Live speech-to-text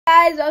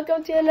guys,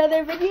 welcome to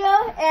another video.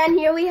 And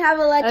here we have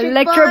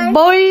Electric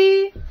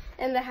Boy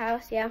in the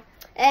house, yeah.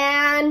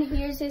 And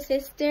here's his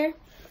sister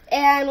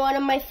and one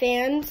of my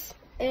fans.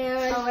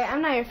 And oh wait,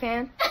 I'm not your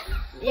fan.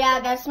 Yeah,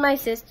 that's my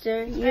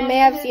sister. You may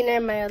have seen her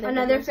in my other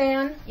Another videos.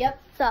 fan.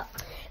 Yep. So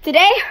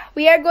today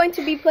we are going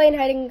to be playing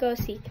hide and go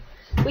seek.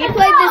 We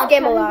played this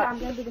game a lot. I'm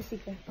gonna be the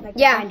seeker. Like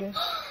Yeah.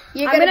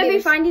 I'm gonna be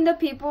finding the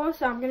people,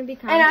 so I'm gonna be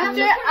kind. And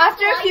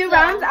after a few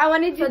rounds, I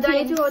want to do do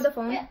I need to hold the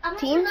phone?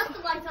 teams.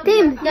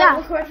 Team, yeah.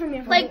 Record from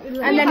your phone. Like, and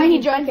then when he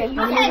joins it, Okay,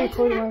 I'm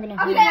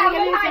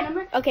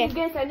gonna okay. He's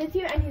gonna send it to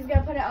you, and he's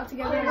gonna put it all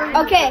together.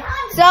 Okay,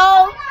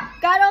 so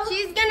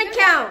she's gonna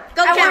count.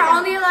 Go And count. we're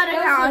only allowed to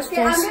count.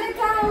 Okay, I'm gonna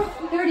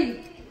count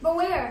 30. But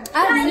where?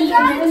 Pantry.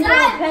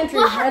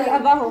 Go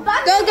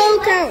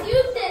count.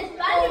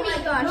 Oh my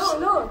gosh.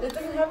 No, that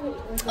doesn't have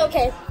it.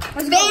 Okay.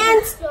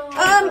 Bands.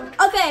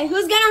 Okay,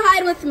 who's gonna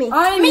hide with me?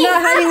 I'm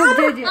not hiding with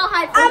JJ.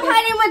 I'm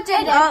hiding with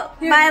JJ. Oh,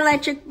 bye,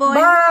 Electric Boy.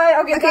 Bye.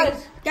 Okay,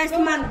 guys,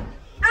 come on. I'm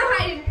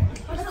hiding.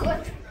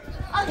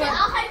 Okay,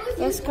 I'll hide with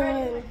you. Let's go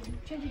in.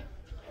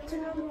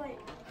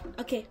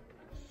 Okay.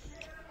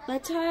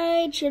 Let's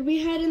hide. Should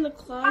we hide in the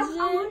closet?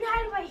 I'm gonna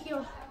hide right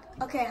here.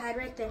 Okay, hide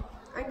right there.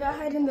 I'm gonna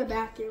hide in the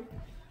bathroom.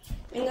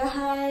 I'm gonna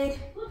hide.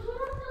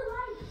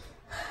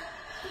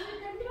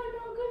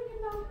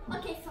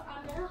 Okay, so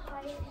I'm gonna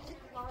hide in the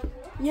closet.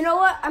 You know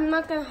what? I'm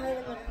not gonna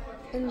hide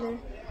in there.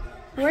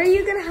 Where are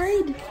you gonna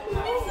hide?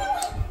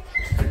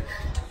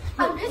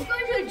 I'm just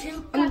going to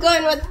juke. I'm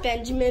going with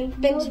Benjamin.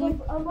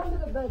 Benjamin. I'm under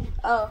the bed.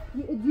 Oh.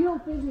 You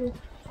don't figure.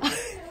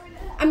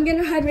 I'm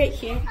gonna hide right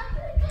here.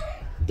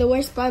 The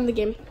worst spot in the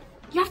game.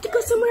 You have to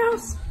go somewhere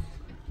else.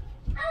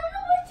 I don't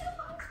know where to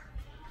look.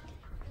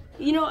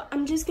 You know what?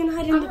 I'm just gonna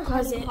hide in the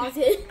closet.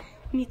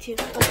 Me too.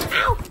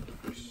 Ow!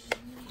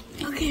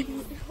 Okay.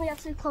 We have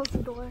to close the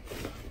door.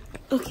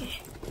 Okay.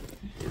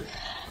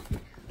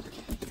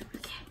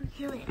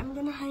 Here, wait. I'm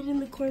gonna hide in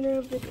the corner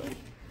of the door.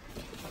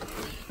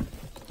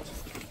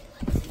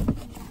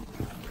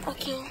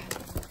 Okay.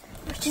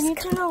 Can you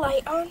turn the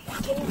light on?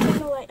 Can you turn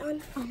the light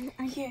on?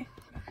 Here.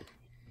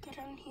 Get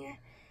on here.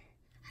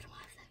 I don't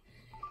have that.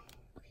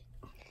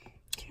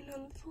 Turn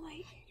on the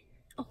light.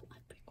 Oh,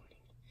 I'm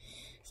recording.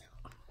 So,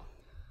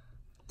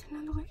 Turn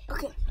on the light.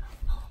 Okay.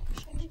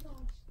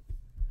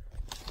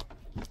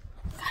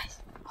 Guys.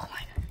 Oh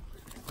my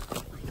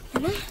god.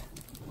 Emma?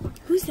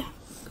 Who's that?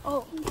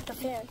 Oh, the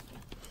fan.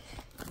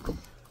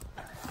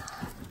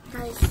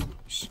 Guys.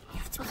 Shh.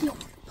 Okay.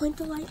 Point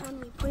the light on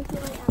me. Point the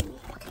light on me.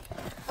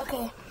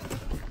 Okay.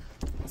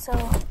 So,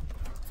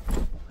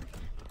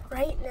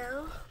 right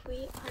now,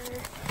 we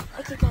are...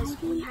 Okay, guys,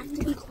 we have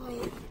to be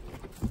quiet.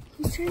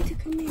 Who's trying to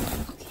come in?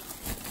 Okay.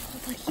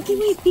 Okay,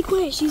 wait, be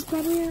quiet. She's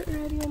probably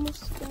already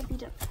almost gonna be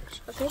done.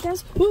 Okay,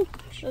 guys? Woo.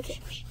 Okay.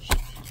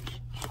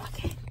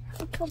 Okay.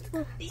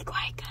 uncomfortable. Be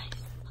quiet, guys.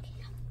 Okay,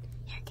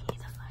 here, give me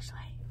the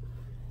flashlight.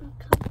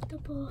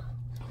 Uncomfortable.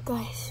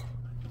 Guys,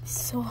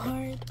 it's so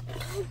hard.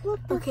 Look,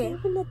 Okay.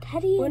 even the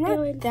teddy We're is not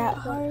doing that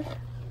something. hard.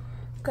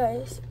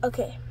 Guys,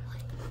 okay.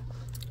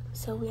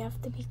 So we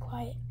have to be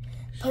quiet.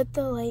 Put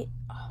the light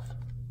off.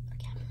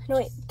 No,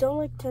 wait, don't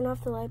like turn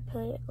off the light.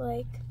 Put it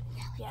like,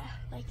 yeah,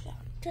 like that.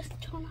 Just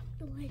turn off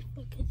the light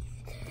because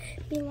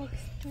it'd be like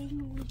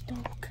extremely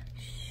dark.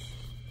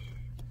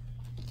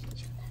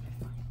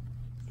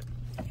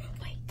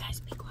 Wait, guys,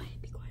 be quiet,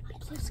 be quiet.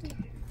 I'm so scared.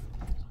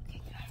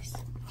 Okay, guys.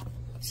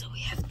 So we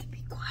have to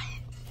be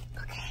quiet.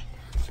 Okay.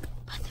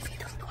 But if you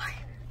don't be quiet.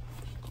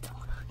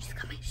 She's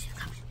coming, she's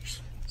coming.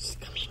 She's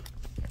coming.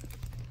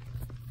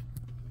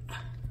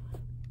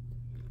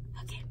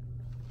 Okay.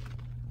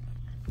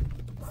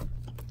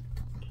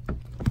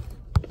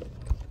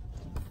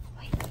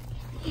 Wait.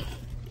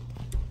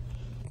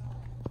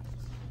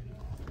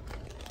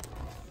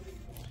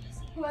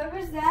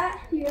 Whoever's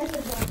that, you guys are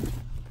done.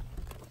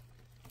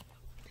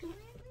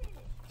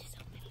 Just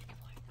open the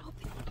door.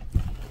 Open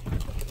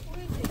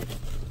it.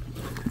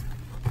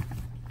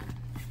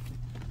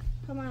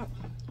 Come out.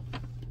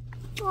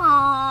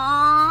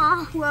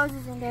 Aww. Who else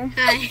is in there?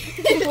 Hi.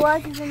 Who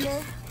else is in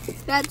there?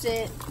 That's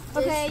it.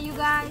 Okay, you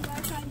guys.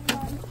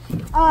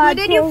 Who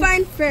did you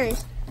find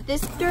first?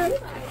 This girl?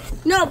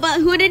 No, but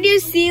who did you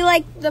see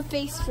like the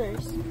face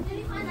first? Did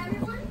you find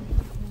everyone?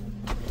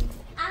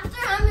 After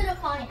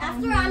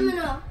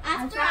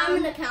I'm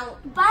gonna count.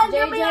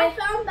 Benjamin, I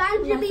found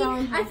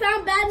Benjamin. I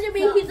found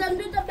Benjamin. He's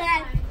under the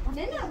bed.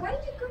 Nina, why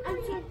did you come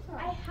in? I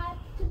had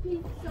to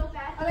be so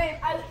bad. Okay,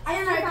 I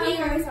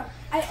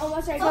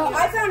almost tried. So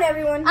I found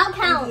everyone. I'll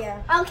count.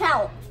 Yeah. I'll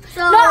count.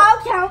 So No,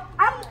 I'll count.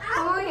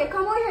 Come over here.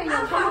 Come over here.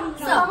 I'll count.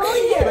 Come over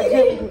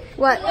here.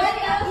 What?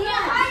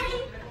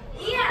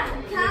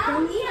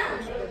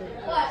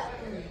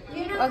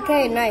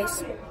 Okay,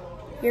 nice.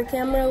 Your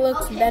camera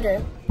looks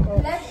better.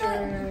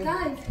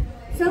 Guys,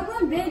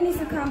 someone big needs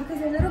to count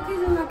because the little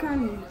kids are not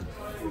counting.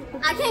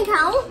 I can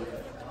count.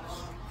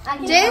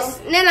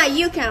 Nana,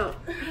 you count.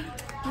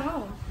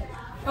 No.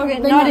 Okay,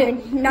 not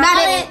it. Not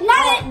it.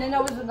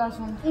 Nina was the last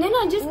one.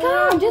 Nana, just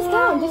count. Just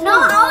count. No,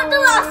 I was the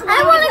last one.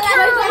 I want to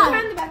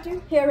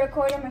count. Here,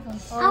 record on my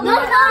phone. No,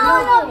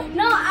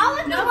 I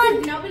was the one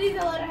Nobody's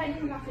allowed to hide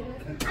in the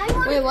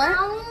bathroom. Wait,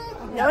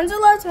 what? No one's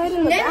allowed to hide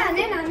in the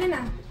bathroom.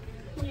 Nena.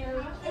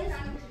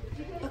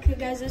 Okay,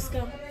 guys, let's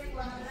go.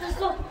 Let's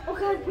go.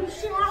 Okay,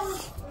 push it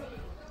out.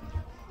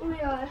 Oh my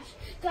gosh.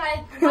 Guys.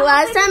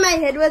 Last time I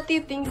hid with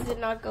you, things did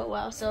not go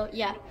well. So,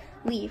 yeah,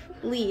 leave.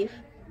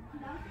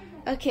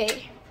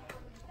 Okay.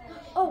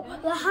 Oh,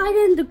 we'll hide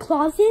in the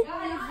closet.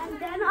 And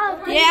then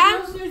Yeah?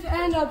 Downstairs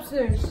and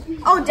upstairs.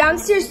 Oh,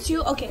 downstairs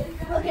too? Okay.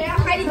 Okay, I'm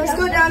hiding. Let's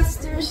go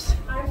downstairs.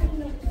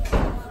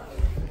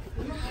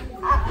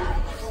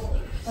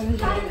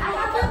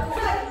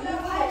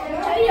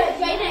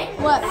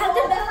 What?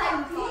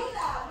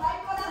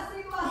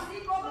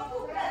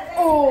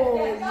 Oh,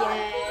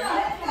 yeah.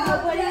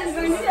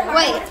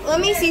 Wait, let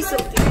me see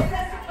something.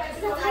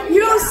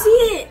 You don't see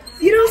it.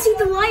 You don't see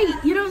the light.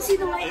 You don't see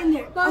the light in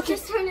there. No,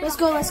 just turn it Let's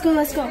go.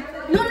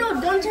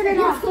 No, don't turn it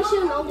off. Because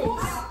she'll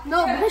notice.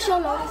 No, Because she'll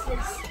notice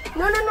this.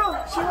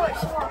 no. She won't.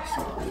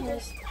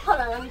 Hold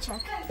on, let me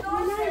check.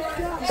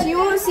 She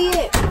won't see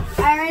it.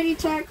 I already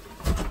checked.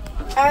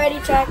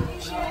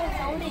 She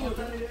won't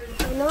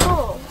notice.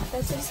 No,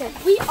 that's what I said.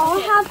 We all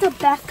have the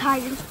best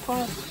hiding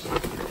spot.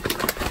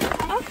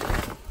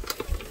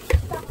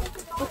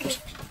 Okay.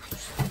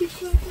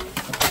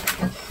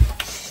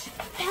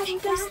 I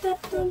think I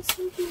stepped on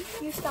something.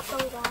 You stepped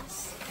on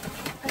glass.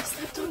 I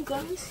stepped on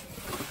glass.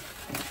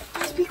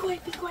 Guys, be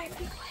quiet.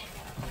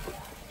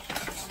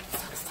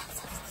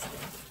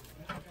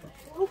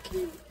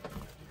 Okay.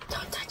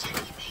 Don't touch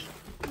anything.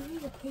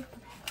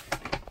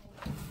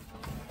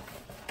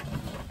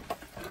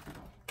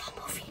 Stop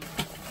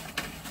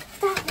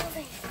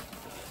moving.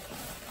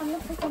 I'm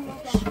gonna put them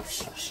over.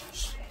 Shh.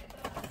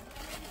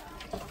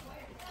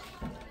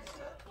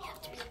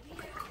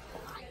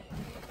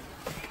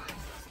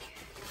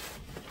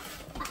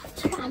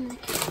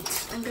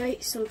 I'm gonna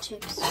eat some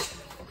chips.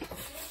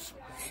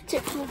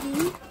 Chips will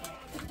be.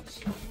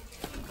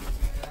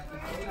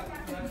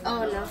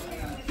 Oh no.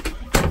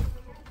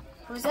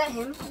 Was that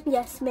him?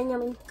 Yes,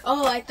 Benjamin.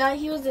 Oh, I thought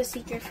he was a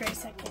secret for a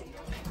second.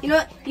 You know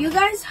what? You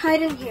guys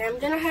hide in here. I'm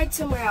gonna hide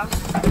somewhere else.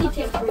 Me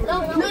too.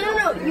 No.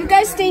 No. You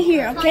guys stay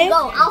here, okay?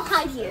 Go, I'll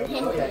hide here.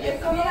 Excuse me.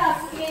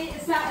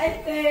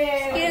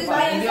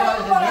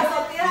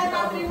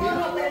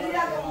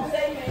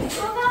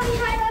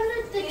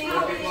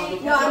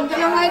 No, I'm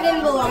gonna hide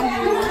in the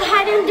laundry room.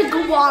 Hide in the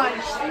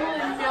garage.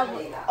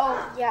 Oh,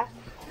 yeah.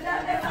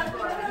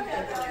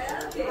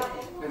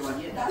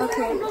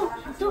 Okay. No,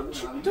 don't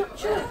shoot.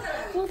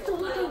 Hold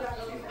on.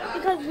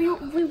 Because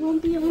we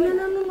won't be able to.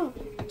 No.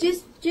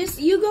 Just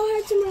you go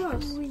hide somewhere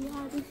else. Oh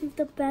yeah, this is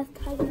the best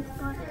hiding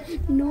spot.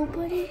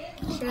 Nobody.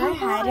 Should I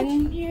hide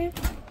in here?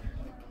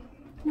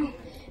 No,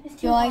 it's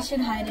too Yo, I hot. should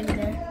hide in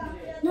there.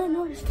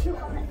 No, it's too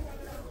hot.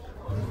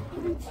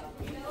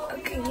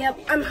 Okay, yep,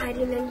 I'm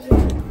hiding in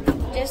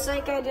here. Just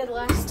like I did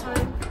last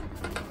time.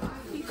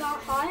 You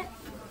got hot?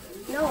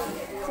 No,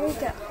 there you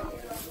go.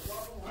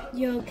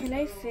 Yo, can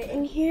I fit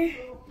in here?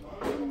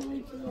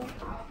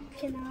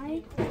 Can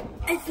I?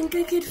 I think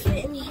I could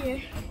fit in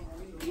here.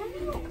 If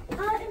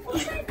you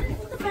say this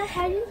is the best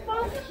hiding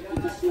spot,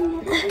 because you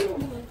never do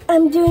it.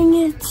 I'm doing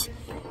it.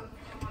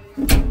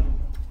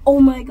 Oh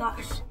my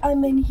gosh,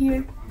 I'm in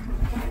here.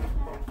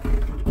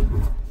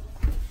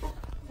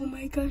 Oh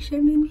my gosh,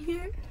 I'm in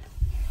here.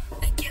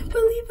 I can't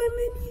believe I'm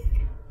in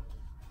here.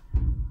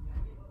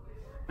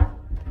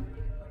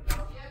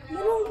 You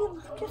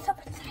lock yourself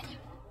inside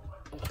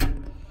here.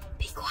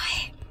 Be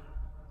quiet.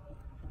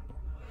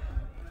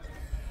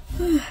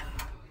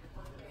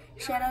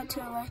 Shout out to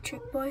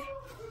Electric Boy.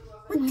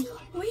 What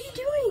are you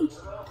doing?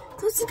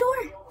 Close the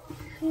door.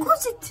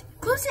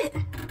 Close it.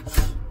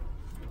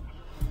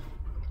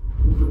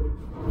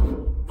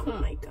 Oh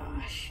my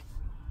gosh.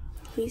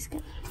 He's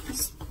gonna.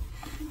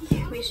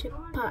 Yeah, we should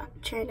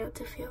try not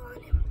to fail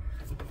on him.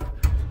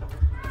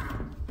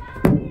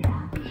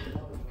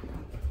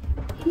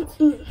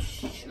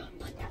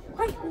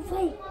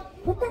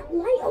 Put that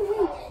light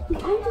away. You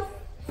kind of.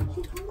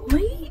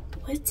 Wait,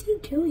 what's he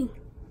doing?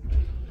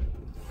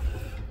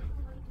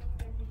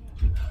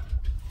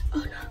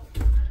 Oh no.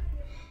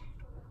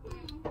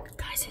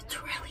 Guys, it's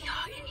really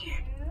hot in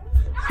here.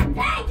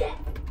 Dang it!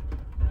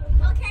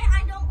 Okay,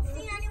 I don't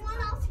see anyone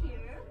else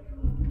here.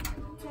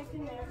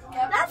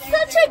 That's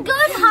such a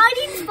good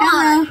hiding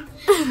spot.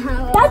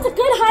 That's a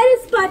good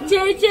hiding spot,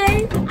 JJ.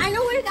 I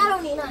know where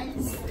Carolina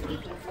is.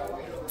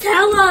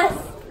 Tell us.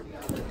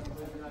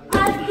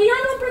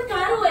 Díganos por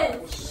Carolyn.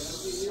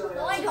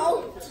 No, I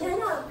don't.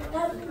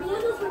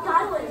 Díganos for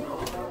Carolyn.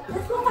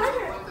 Let's go find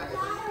her.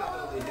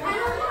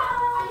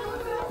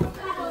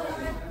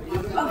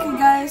 Okay,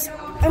 guys,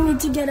 I need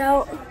to get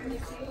out.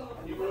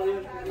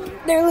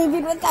 They're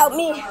leaving without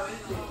me.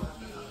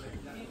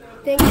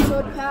 Thanks,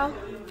 Toad Pal.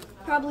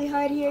 Probably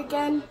hide here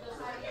again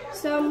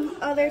some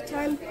other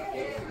time.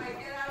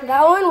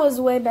 That one was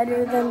way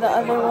better than the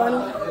other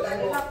one.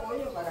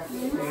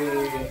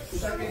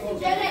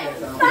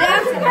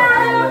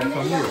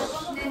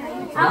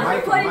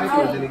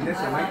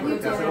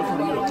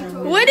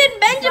 Where did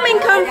Benjamin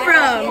come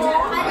from?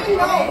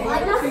 I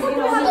don't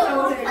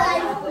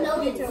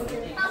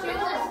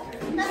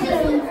know.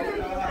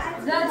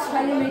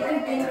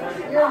 Okay,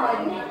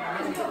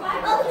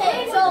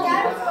 so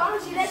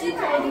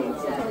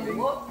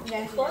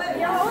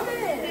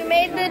We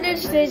made the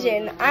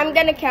decision. I'm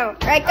gonna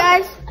count. Right,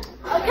 guys?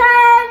 okay,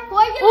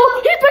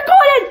 Oh, he's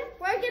recording!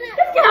 we're gonna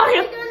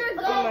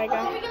Oh my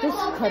god. Just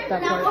cut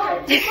that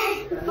part.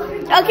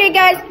 Okay,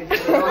 guys.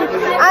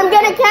 I'm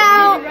gonna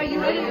count.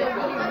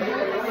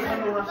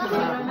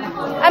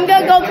 I'm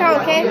gonna go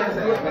count, okay?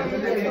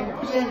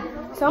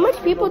 So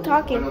much people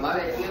talking.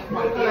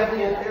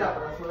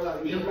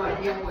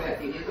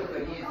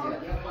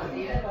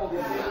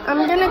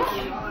 I'm gonna.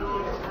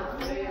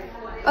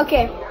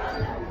 Okay.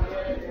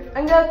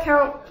 I'm gonna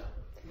count.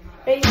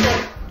 Ready,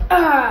 set.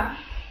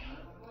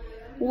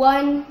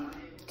 1,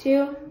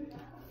 2,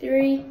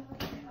 3,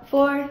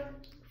 4,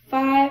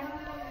 5,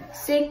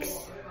 6,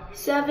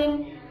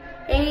 7,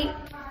 8,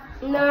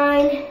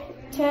 9,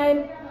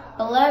 10,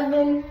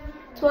 11,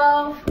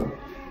 12,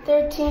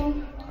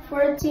 13,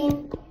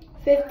 14,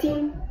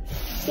 15,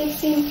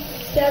 16,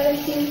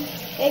 17,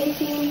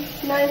 18,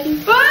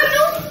 19.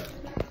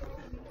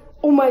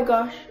 Oh my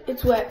gosh,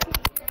 it's wet.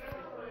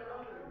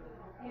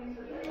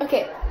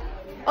 Okay.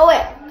 Oh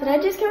wait, did I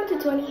just count to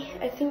 20?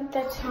 I think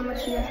that's how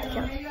much you have to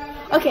count.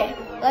 Okay,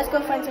 let's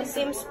go find the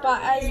same spot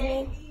as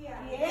me.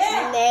 Nah,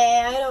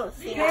 I don't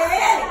think so.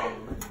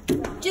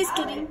 Just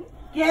kidding.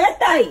 Quédate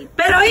ahí.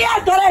 Pero ya,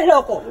 tú eres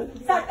loco.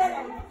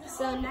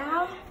 So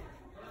now,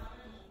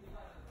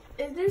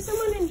 is there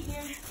someone in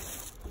here?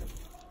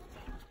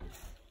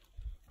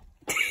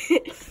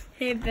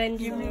 Hey,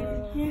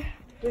 Benjamin. Here.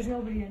 There's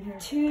nobody in here.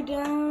 2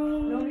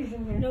 down. Nobody's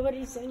in here.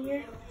 Nobody's in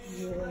here.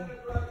 Yeah.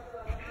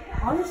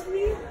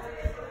 Honestly,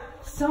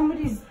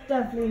 somebody's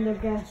definitely in the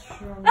guest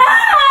room.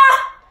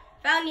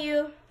 Found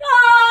you.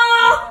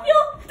 Oh, you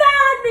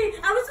found me!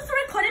 I was just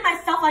recording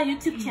myself on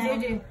YouTube channel.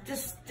 JJ,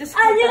 just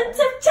On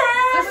YouTube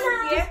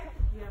channel. Here.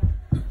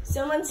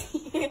 Someone's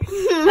here.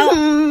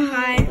 Oh,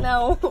 hi.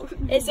 No.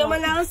 Is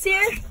someone else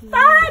here?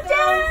 Bye,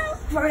 Jen.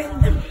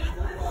 Find them.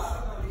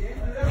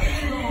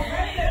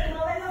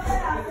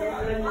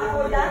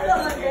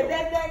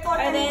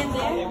 Are they in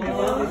there?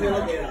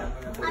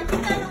 I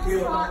think I know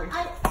what.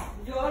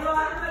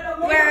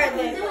 Where are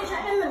they? Did we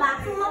check in the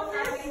bathroom up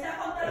there?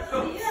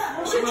 We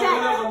should check.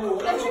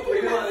 Let's check in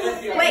the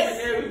bathroom. Wait.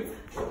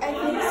 I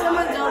think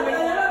someone's over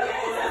here.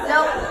 No,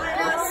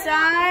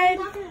 outside. I'm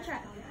not gonna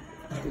check.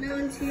 No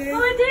one's here. Oh,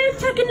 I didn't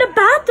check in the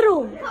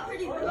bathroom. Oh,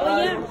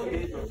 yeah.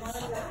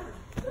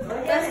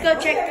 Let's go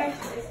check there.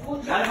 No,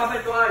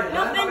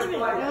 Benjamin.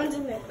 No one's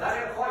in there.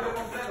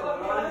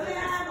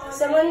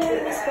 Someone in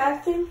this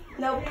bathroom?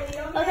 Nope.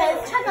 Okay,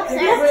 let's check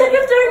upstairs. Let's check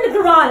if they're in the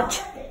garage.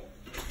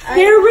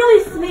 They're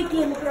really sneaky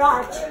in the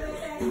garage.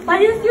 But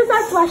just use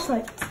our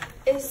flashlight.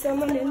 Is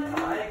someone in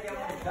there?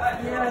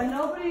 Yeah,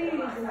 nobody is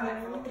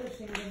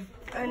in here.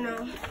 I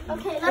know.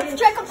 Okay, let's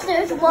check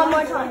upstairs one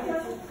more time.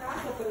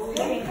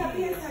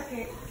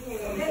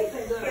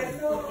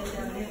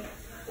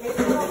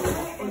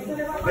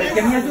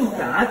 Perché mi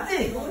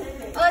assustate?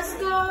 Let's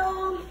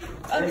go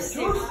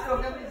upstairs.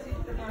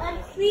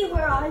 Let's see,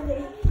 where are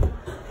they?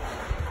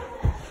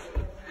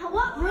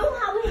 What room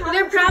have we had?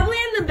 They're probably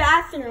in the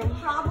bathroom.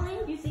 Probably.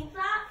 You think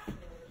that?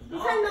 You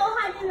said no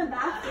hide in the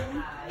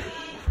bathroom.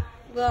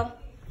 Well,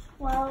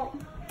 Well,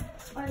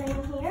 are they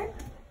in here?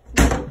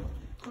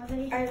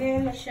 are they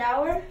in the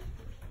shower?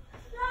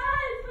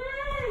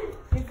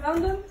 You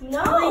found them?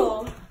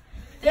 No.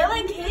 They're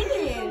like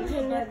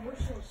hidden.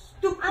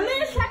 I'm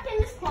gonna check in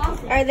this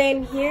closet. Are they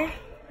in here?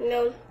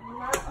 No.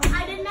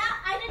 I did not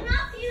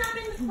see them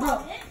in this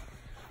closet.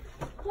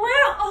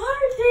 Where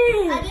are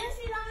they? I didn't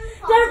see them in this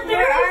They're closet.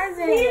 Where are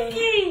very they?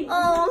 sneaky.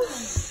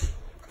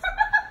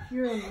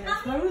 You're a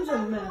mess. My room's a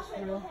mess,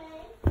 bro.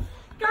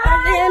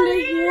 Are they under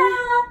here?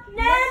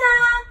 Nana,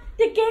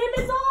 the game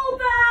is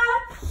over.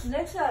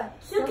 Next time.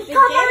 You can The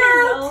come game is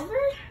out. over?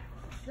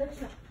 Next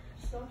time.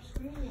 Stop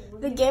screaming.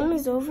 The game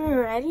is over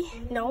already?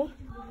 No.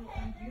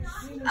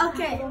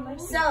 Okay,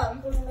 so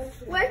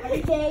where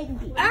could they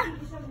be?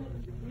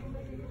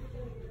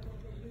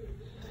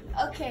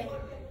 Okay.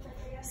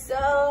 So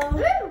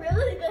They're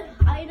really good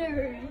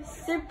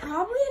hiders. they're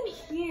probably in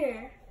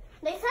here.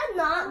 They said they're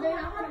not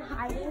gonna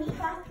hide in here.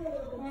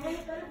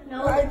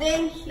 No, Are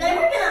they here? they're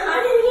gonna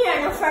hide in here. I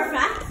know for a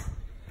fact.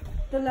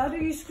 The louder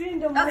you scream,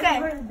 the more Okay.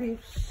 you hurt me.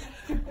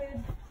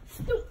 Stupid.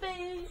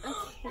 Stupid.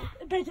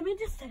 Benjamin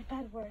just said a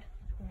bad word.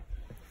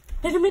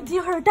 Benjamin,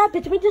 you heard that?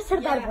 Benjamin just said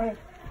a bad word.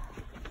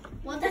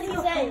 What did he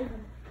say?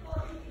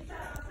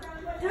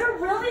 They're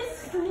really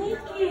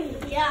sneaky.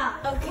 Yeah.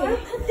 Okay.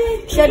 Could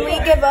they Should we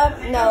give up?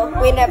 No,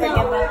 we never give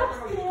up.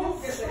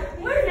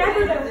 We're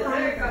never gonna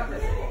find them.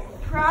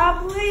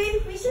 Probably.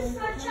 We should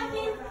start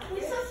checking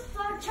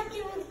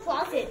the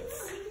closets.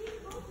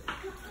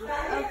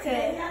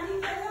 Okay.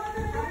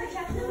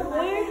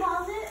 Where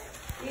closet?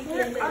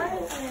 Where are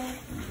they?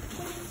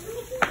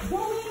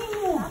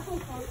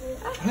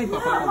 Ay,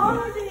 papá.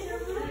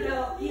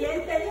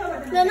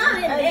 They're not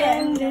in Are they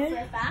there. in there? For a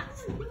fact.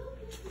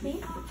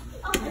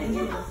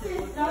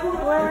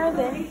 Where are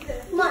they?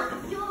 No.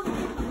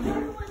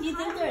 You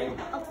think they're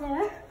up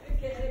there?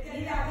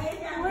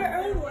 Where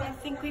are they? I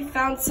think we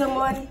found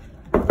someone.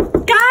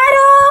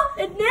 Gato!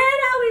 And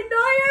Nana, we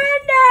know you're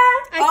in there.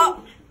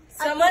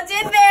 Someone's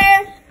in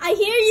there. I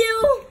hear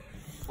you.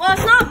 Well,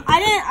 it's not.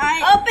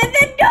 Open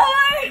the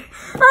door.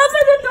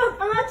 Open the door.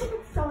 I'm not taking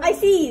the door. I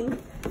see you.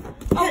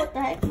 Oh, what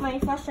the heck? My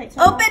flashlight's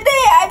on. Open it.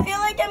 I feel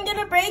like I'm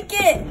gonna break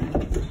it.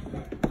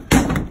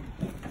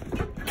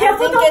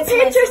 Careful, think don't it's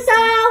pinch my-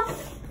 yourself.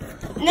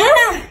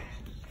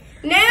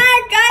 Nana,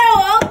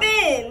 gotta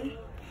open.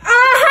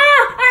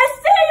 Aha! I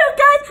see you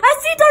guys. I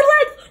see their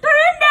legs.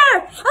 They're in there.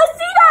 I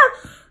see them.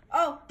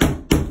 Oh,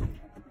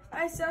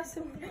 I saw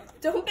some.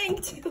 Don't bang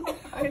too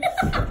hard.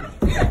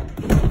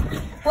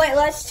 Wait,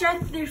 let's check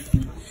their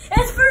feet.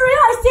 It's for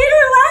real. I see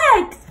their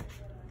legs.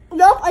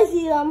 Nope, I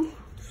see them.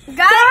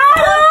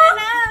 Gato!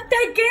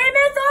 The game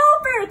is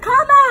over.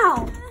 Come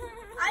out.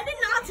 I did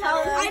not tell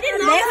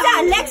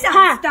them.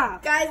 Nexa,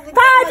 stop. Guys, look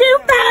Padu.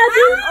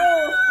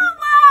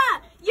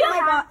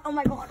 Oh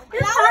my god.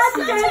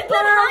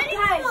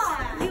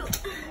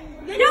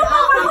 You know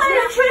what? We're playing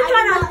a trick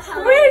on us.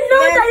 We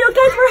knew that you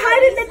guys were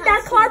hiding in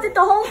that closet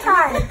the whole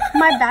time.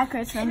 My back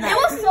hurts from that. It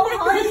was so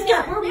hard.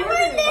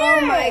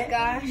 Oh my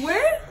gosh.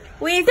 Where?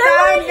 We They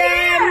found were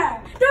them.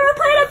 here. They were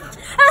playing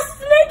a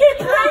sneaky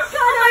prank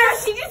on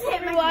us. She just hit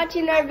Thanks for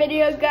watching our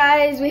video,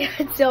 guys. We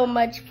had so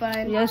much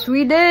fun. Yes,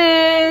 we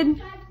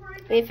did.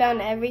 We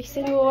found every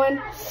single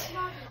one.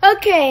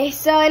 Okay,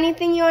 so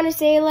anything you want to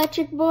say,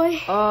 Electric Boy?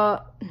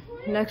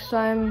 Next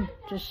time,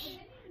 just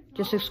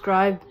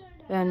subscribe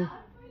and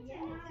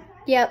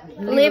Yep.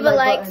 Leave Leave a a like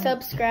like, button.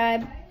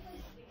 subscribe.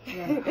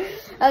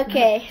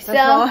 Okay, That's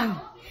all.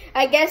 so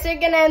I guess we're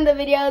gonna end the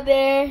video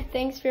there.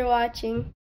 Thanks for watching.